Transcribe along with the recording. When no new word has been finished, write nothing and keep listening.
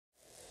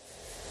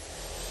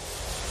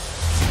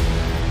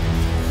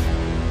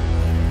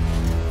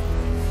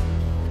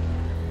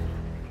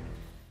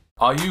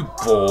Are you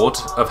bored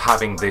of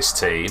having this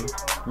team?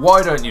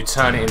 Why don't you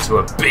turn it into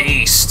a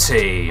beast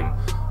team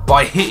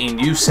by hitting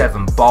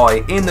U7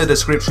 buy in the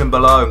description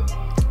below.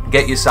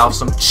 Get yourself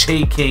some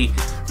cheap,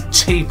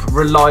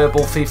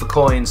 reliable FIFA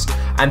coins,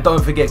 and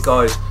don't forget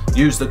guys,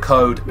 use the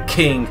code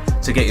KING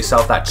to get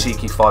yourself that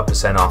cheeky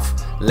 5%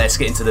 off. Let's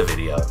get into the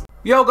video.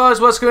 Yo guys,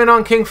 what's going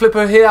on?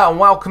 Kingflipper here and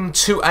welcome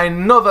to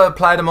another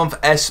Player of the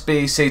Month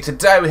SBC.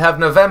 Today we have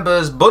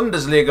November's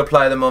Bundesliga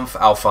Player of the Month,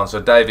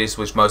 Alphonso Davies,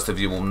 which most of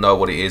you will know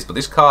what it is, but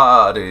this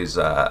card is,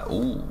 6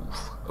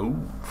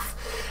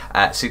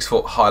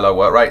 foot high-low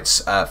work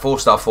rates,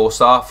 4-star,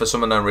 4-star. For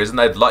some unknown reason,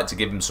 they'd like to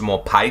give him some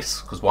more pace,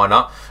 because why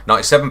not?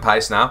 97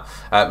 pace now,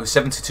 with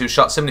 72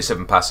 shots,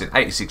 77 passing,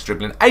 86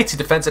 dribbling, 80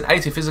 defense and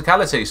 80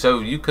 physicality. So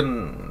you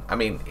can, I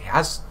mean, he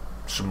has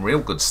some real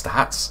good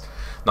stats.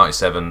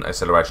 97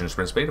 acceleration and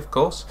sprint speed, of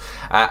course.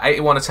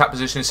 81 attack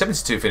position,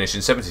 72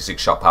 finishing,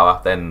 76 shot power.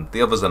 Then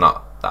the others are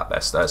not that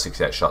best.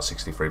 68 shots,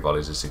 63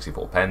 volleys, and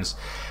 64 pens.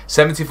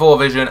 74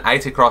 vision,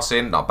 80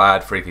 crossing, not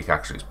bad. Free kick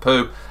actually is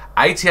poo.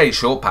 88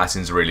 short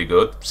passing is really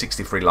good.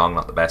 63 long,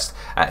 not the best.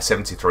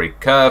 73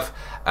 curve.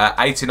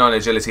 89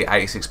 agility,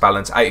 86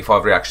 balance,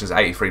 85 reactions,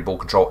 83 ball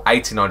control,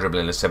 89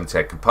 dribbling, and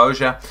 78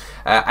 composure.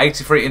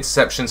 83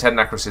 interceptions, head and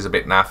accuracy is a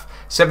bit naff.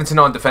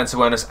 79 defense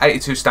awareness,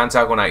 82 stand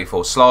tackle, and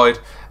 84 slide.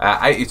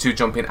 82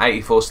 jumping,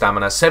 84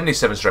 stamina,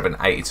 77 dribbling,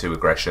 82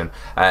 aggression.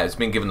 It's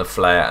been given the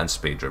flair and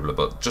speed dribbler,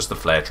 but just the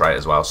flair trait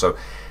as well. So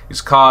his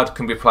card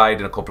can be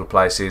played in a couple of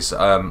places,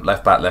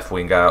 left back, left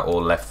winger,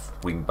 or left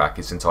wing back.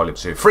 It's entirely up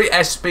to you. 3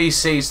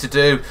 SBCs to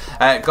do.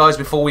 Guys,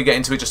 before we get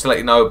into it, just to let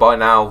you know, by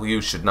now,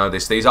 you should know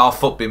this, these are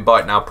FUT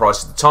Bite now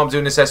prices. At the time of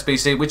doing this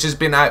SBC, which has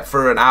been out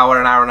for an hour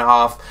and a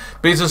half.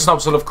 Beans and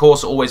snobs will, of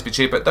course, always be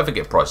cheaper. Don't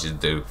forget prices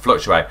do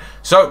fluctuate.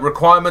 So,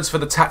 requirements for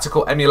the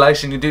tactical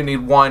emulation. You do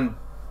need one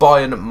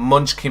Bayern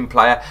Munchkin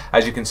player.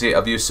 As you can see,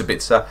 I've used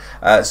Sabitzer.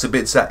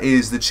 Sabitzer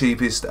is the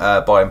cheapest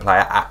Bayern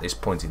player at this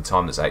point in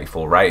time that's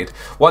 84 rated.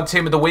 One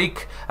team of the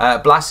week.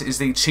 Blast is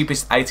the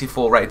cheapest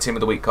 84 rated team of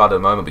the week card at the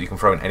moment, but you can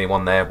throw in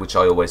anyone there, which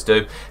I always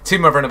do.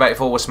 Team Reverend of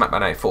 84 was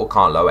Smackman 84,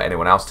 can't lower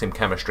anyone else. Team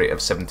Chemistry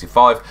of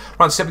 75.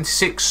 Around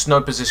 76,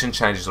 no position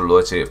changes or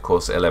loyalty, of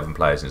course, 11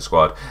 players in the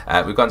squad.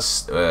 We've gone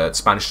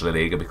Spanish La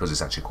Liga because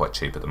it's actually quite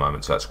cheap at the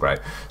moment, so that's great.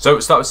 So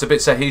we'll start with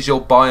Sabitzer. He's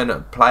your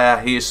Bayern player.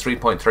 He is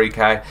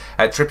 3.3k.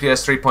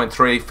 Trippier's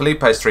 3.3,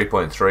 Felipe's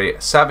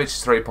 3.3, Savage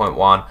is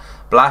 3.1,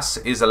 Blas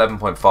is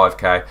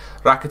 11.5k,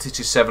 Rakitic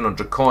is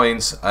 700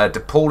 coins,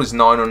 DePaul is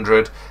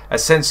 900,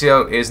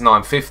 Asensio is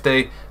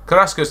 950,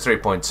 Carrasco is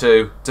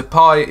 3.2,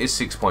 Depay is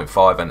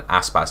 6.5 and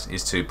Aspas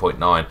is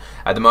 2.9.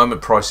 At the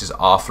moment prices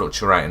are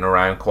fluctuating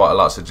around quite a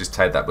lot, so just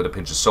take that with a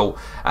pinch of salt.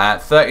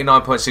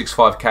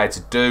 39.65k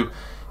to do.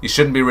 You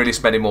shouldn't be really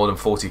spending more than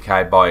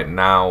 40k by it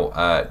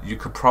now. You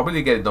could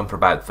probably get it done for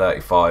about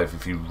 35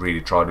 if you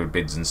really tried with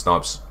bids and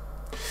snipes.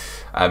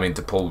 I mean,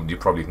 DePaul, you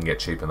probably can get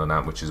cheaper than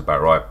that, which is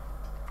about right.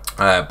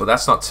 But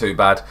that's not too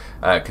bad,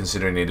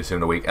 considering you need a team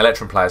in a week.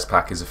 Electron Players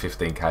Pack is a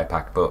 15k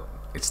pack, but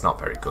it's not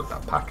very good,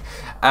 that pack.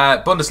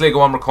 Bundesliga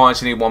 1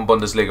 requires you need one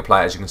Bundesliga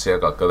player. As you can see, I've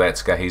got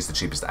Goretzka. He's the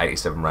cheapest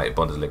 87 rated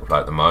Bundesliga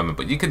player at the moment,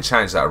 but you can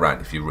change that around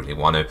if you really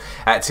want to.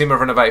 Team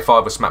of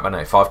 85 with Smackman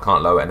 85,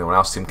 can't lower anyone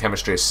else. Team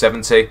Chemistry is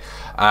 70.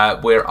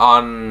 We're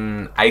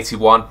on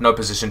 81, no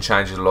position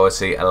changes,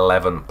 loyalty,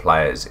 11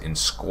 players in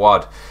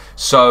squad.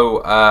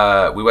 So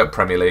we went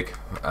Premier League,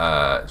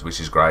 which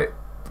is great.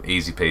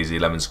 Easy peasy,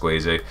 lemon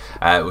squeezy.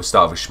 We'll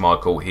start with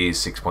Schmeichel. He is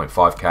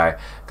 6.5k.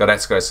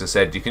 Goretzka, as I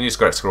said, you can use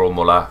Goretzka or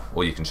Muller,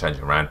 or you can change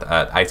it around.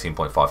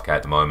 18.5k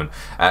at the moment.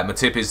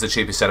 Matip is the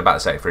cheapest centre-back,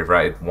 that's 83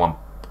 rated,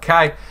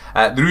 1k.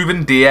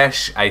 Ruben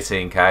Dias,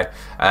 18k.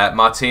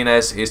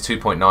 Martinez is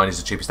 2.9. He's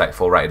the cheapest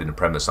 84 rated in the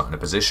Prem that's not in a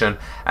position.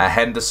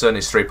 Henderson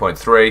is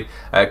 3.3.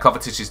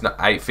 Kovacic is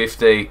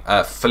 850.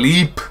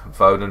 Philippe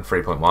Foden,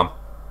 3.1.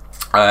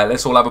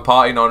 Let's all have a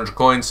party, 900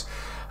 coins.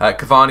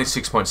 Cavani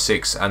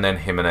 6.6, and then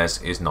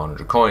Jimenez is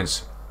 900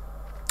 coins.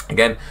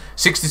 Again,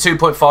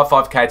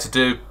 62.55k to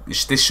do.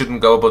 This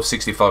shouldn't go above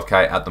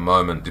 65k at the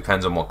moment.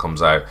 Depends on what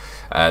comes out.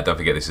 Don't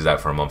forget this is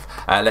out for a month.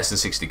 Less than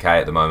 60k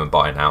at the moment.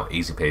 Buy it now,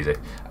 easy peasy.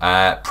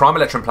 Prime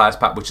Electron Players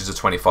Pack, which is a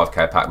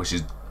 25k pack, which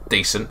is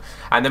decent.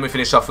 And then we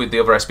finish off with the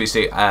other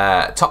SBC.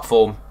 Top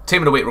form.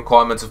 Team of the week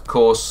requirements, of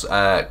course.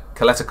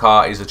 Coletta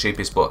Car is the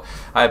cheapest, but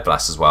I had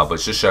Blast as well. But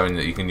it's just showing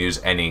that you can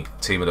use any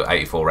team of the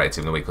 84 rated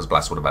team of the week because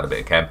Blast would have had a bit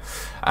of chem.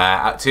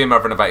 Team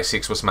Reverend of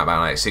 86 was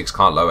Smackdown 86,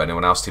 can't lower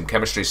anyone else. Team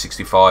Chemistry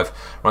 65,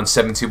 run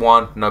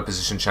 71, no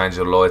position change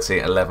or loyalty,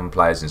 11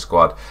 players in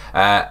squad.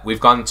 We've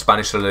gone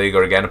Spanish La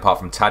Liga again, apart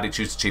from Tadic,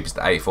 who's the cheapest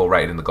 84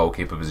 rated in the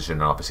goalkeeper position,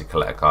 and obviously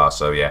Coletta Car.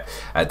 So yeah,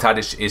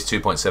 Tadic is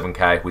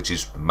 2.7k, which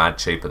is mad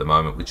cheap at the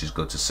moment, which is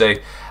good to see.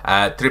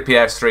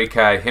 Trippier is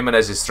 3k,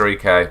 Jimenez is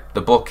 3k.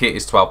 The bucket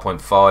is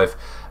 12.5.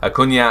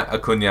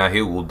 Acuna,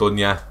 Hill,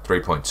 Dunya,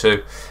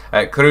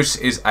 3.2. Cruz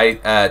is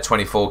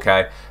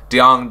 24k.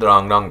 Dong,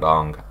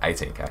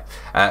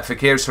 18k.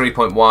 Fakir is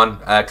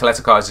 3.1.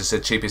 Kaleta Kaiser is the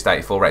cheapest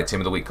 84 rated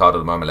team of the week card at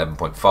the moment,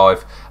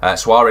 11.5.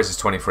 Suarez is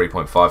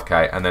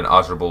 23.5k, and then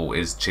Azrabal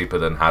is cheaper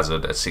than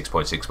Hazard at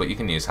 6.6, but you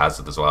can use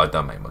Hazard as well, it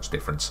don't make much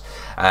difference.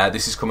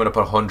 This is coming up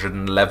at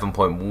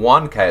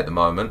 111.1k at the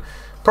moment.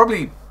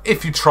 Probably,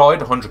 if you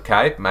tried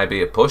 100k,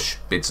 maybe a push,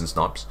 bids and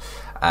snipes.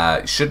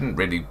 It shouldn't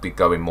really be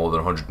going more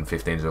than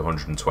 115 to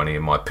 120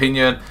 in my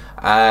opinion.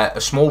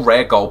 A small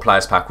rare gold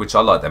players pack, which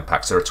I like them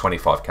packs, they're a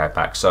 25k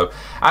pack. So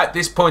at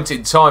this point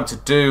in time to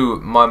do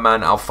my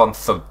man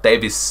Alphonso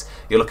Davies,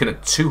 you're looking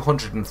at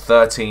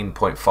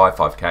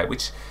 213.55k,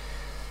 which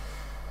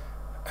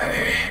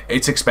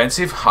it's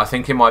expensive, I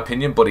think, in my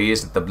opinion, but he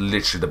isn't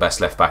literally the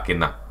best left back in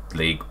that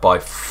league by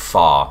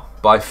far.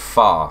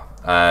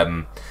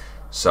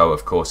 So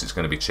of course it's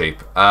going to be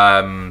cheap.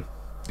 You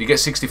get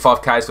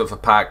 65k worth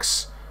of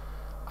packs.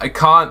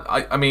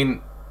 I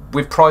mean,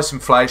 with price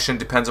inflation,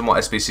 depends on what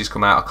SBCs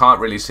come out, I can't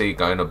really see it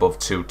going above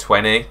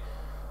 220.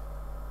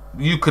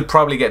 You could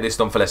probably get this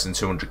done for less than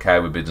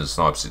 200k with bids and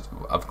snipes.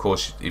 Of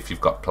course, if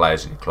you've got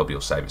players in your club,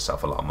 you'll save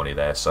yourself a lot of money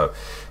there. So,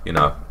 you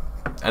know,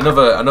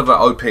 another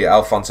OP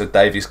Alphonso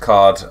Davies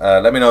card.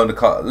 Let me know in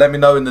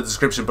the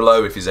description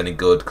below if he's any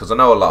good, because I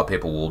know a lot of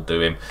people will do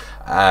him.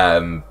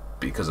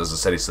 Because as I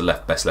said, it's the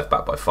best left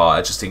back by far.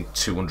 I just think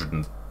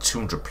 200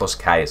 plus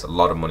k is a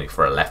lot of money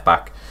for a left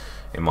back,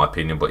 in my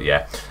opinion. But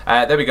yeah,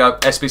 there we go.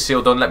 SBC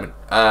all done. Let me.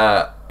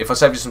 If I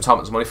saved you some time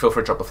and some money, feel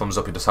free to drop a thumbs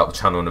up. It does help the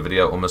channel in the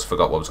video. Almost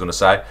forgot what I was going to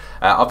say.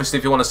 Obviously,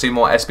 if you want to see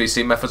more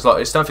SBC methods like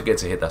this, don't forget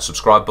to hit that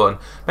subscribe button.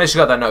 Make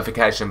sure you got that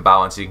notification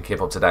bell on so you can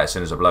keep up to date as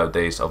soon as I upload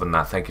these. Other than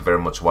that, thank you very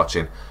much for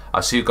watching.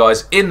 I'll see you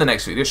guys in the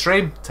next video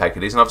stream. Take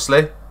it easy, and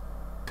obviously,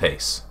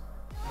 peace.